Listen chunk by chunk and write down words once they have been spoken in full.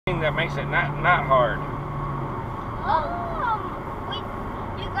that makes it not hard.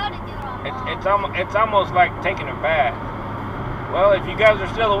 You gotta do it on It's almost like taking a bath. Well, if you guys are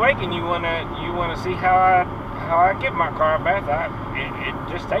still awake and you wanna see how I give my car a bath, it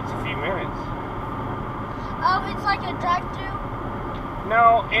just takes a few minutes. Oh, it's like a drive-through?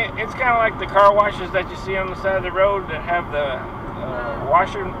 No, it's kind of like the car washes that you see on the side of the road that have the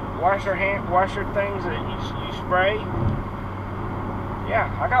washer things that you spray. Yeah,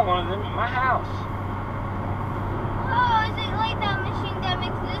 I got one of them at my house. Oh, is it like that machine that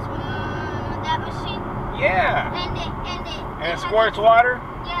makes this? That machine? Yeah. And it squirts water?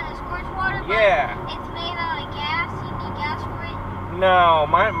 Yeah, it squirts water. Yeah. It's made out of gas. You need gas for it? No,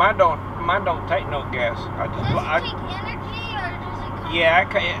 mine don't take no gas. Does it take energy or does it come? Yeah,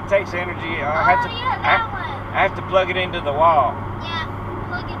 it takes energy. I have to plug it into the wall. Yeah,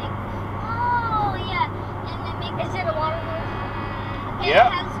 plug it in. Oh, yeah. And it makes. Is it a water hose?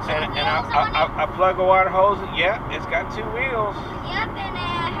 Yep. And I plug a water hose. Yeah, it's got 2 wheels. Yep, and it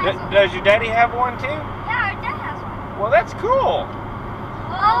has. Does your daddy have one too? Yeah, our dad has one. Well, that's cool.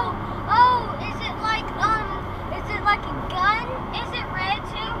 Oh, is it like a gun? Is it red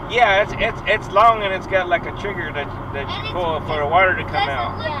too? Yeah, it's long and it's got like a trigger that you pull for the water to come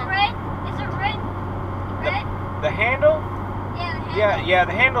out. Does it look red? Is it red? Red? The handle? Yeah, the handle. Yeah,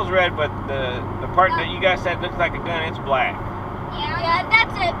 the handle's red, but the part that you guys said looks like a gun, it's black. Yeah,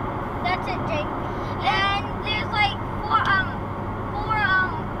 that's it. That's it, Jake. And there's like four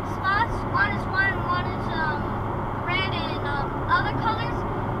spots. One is red and other colors.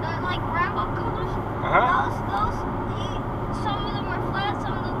 They're like rainbow colors. Those. Some of them are flat,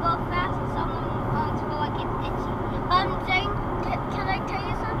 some of them go fast, and some of them feel like it's itchy. Jake, can I tell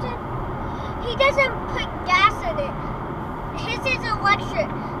you something? He doesn't put gas in it. His is electric.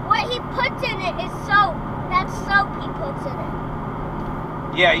 What he puts in it is soap. That's soap he puts in it.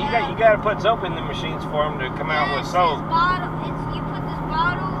 Yeah, you got to put soap in the machines for them to come out with soap. You put this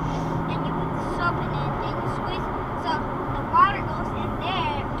bottle and you put the soap in it, and you squeeze. So the water goes in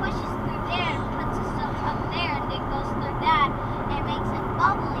there, pushes through there, and puts the soap up there, and it goes through that and makes it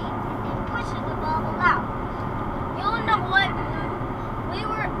bubbly, and then pushes the bubble out. You don't know what we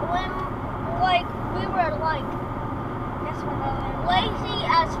were lazy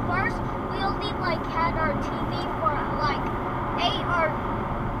as first. We only had our TV for 8 or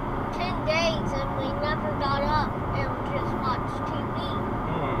 10 days, and we never got up and just watched TV.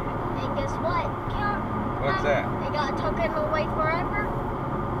 And guess what? What's that? It got taken away forever.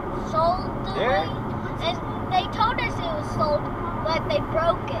 Sold away. And they told us it was sold, but they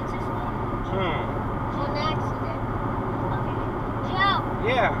broke it. On accident. Joe.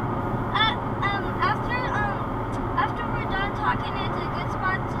 Yeah. After we're done talking into good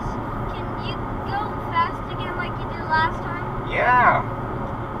spots, can you go fast again like you did last time? Yeah.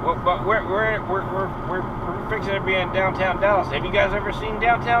 Well, but we're fixing to be in downtown Dallas. Have you guys ever seen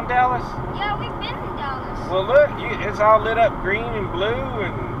downtown Dallas? Yeah, we've been in Dallas. Well, look, it's all lit up green and blue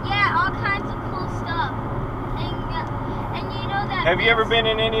and. Yeah, all kinds of cool stuff. And you know that. Have you ever been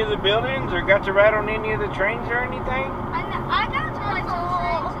in any of the buildings or got to ride on any of the trains or anything? I got to ride some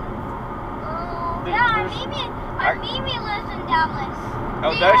trains. Yeah, our Mimi lives in Dallas. Oh,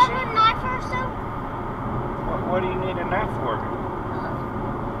 do does you she? have a knife or so? What do you need a knife for?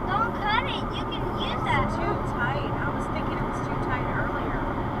 Don't cut it. You can use that. It's too tight. I was thinking it was too tight earlier.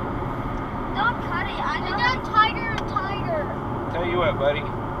 Don't cut it. I know. It gets tighter and tighter. Tell you what, buddy.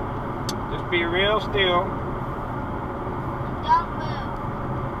 Just be real still. Don't move.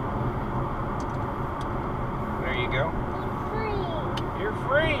 There you go. Free. You're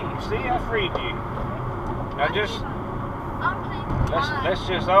free. See, I freed you. Now let's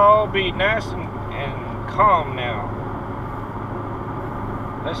just all be nice and calm now.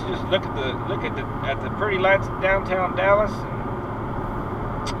 Let's just look at the pretty lights of downtown Dallas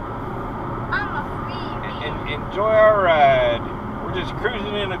and enjoy our ride. We're just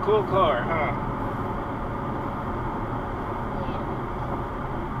cruising in a cool car, huh?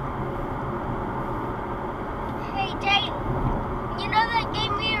 Hey, Jay, you know that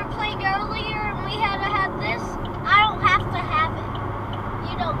game we were playing earlier and we had to have this? I don't have to have it.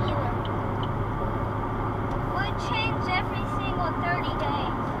 You don't either. We change every single 30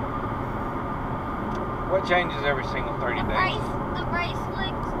 days. What changes every single 30 days? The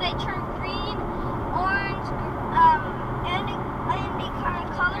bracelets, they turn green, orange, any kind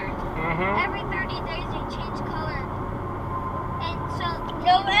of colors. Every 30 days they change color. And so,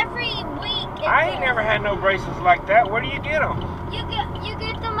 every week. I ain't never had no bracelets like that. Where do you get them? You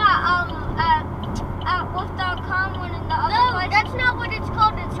get them at wolf.com when in the other place. That's not what it's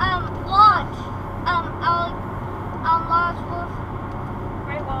called. It's Lodge. Lodge Wolf.